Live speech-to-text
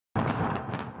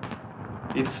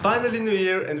It's finally New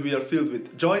Year and we are filled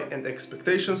with joy and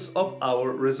expectations of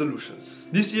our resolutions.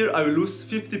 This year I will lose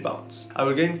 50 pounds. I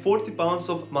will gain 40 pounds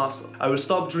of muscle. I will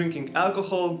stop drinking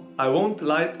alcohol. I won't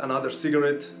light another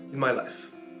cigarette in my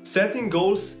life. Setting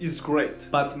goals is great,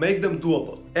 but make them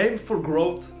doable. Aim for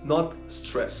growth, not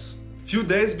stress. Few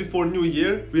days before New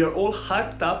Year, we are all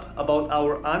hyped up about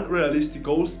our unrealistic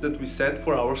goals that we set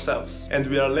for ourselves, and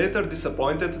we are later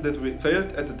disappointed that we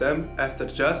failed at them after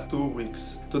just 2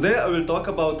 weeks. Today I will talk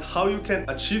about how you can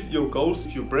achieve your goals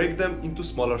if you break them into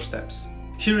smaller steps.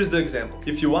 Here is the example.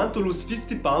 If you want to lose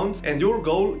 50 pounds and your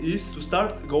goal is to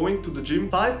start going to the gym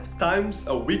 5 times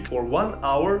a week for 1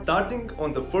 hour starting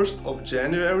on the 1st of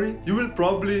January, you will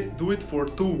probably do it for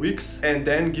 2 weeks and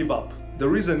then give up. The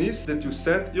reason is that you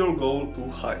set your goal too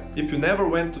high. If you never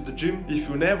went to the gym, if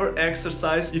you never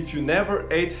exercised, if you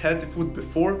never ate healthy food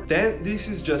before, then this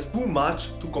is just too much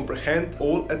to comprehend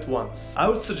all at once. I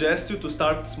would suggest you to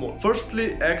start small.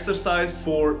 Firstly, exercise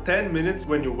for 10 minutes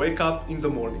when you wake up in the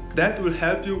morning. That will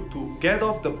help you to get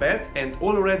off the bed and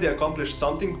already accomplish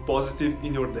something positive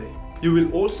in your day. You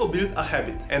will also build a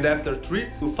habit, and after 3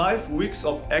 to 5 weeks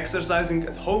of exercising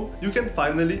at home, you can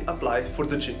finally apply for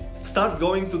the gym. Start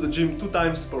going to the gym 2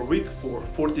 times per week for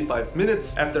 45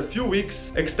 minutes. After a few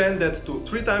weeks, extend that to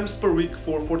 3 times per week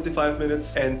for 45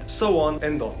 minutes, and so on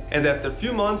and on. And after a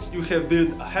few months, you have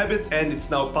built a habit and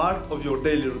it's now part of your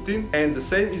daily routine, and the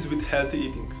same is with healthy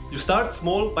eating. You start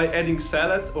small by adding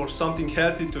salad or something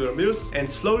healthy to your meals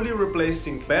and slowly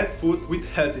replacing bad food with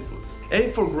healthy food.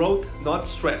 Aim for growth, not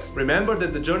stress. Remember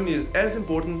that the journey is as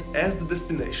important as the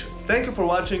destination. Thank you for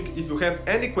watching. If you have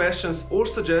any questions or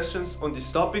suggestions on this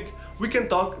topic, we can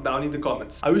talk down in the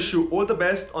comments. I wish you all the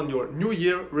best on your New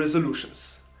Year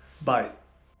resolutions. Bye.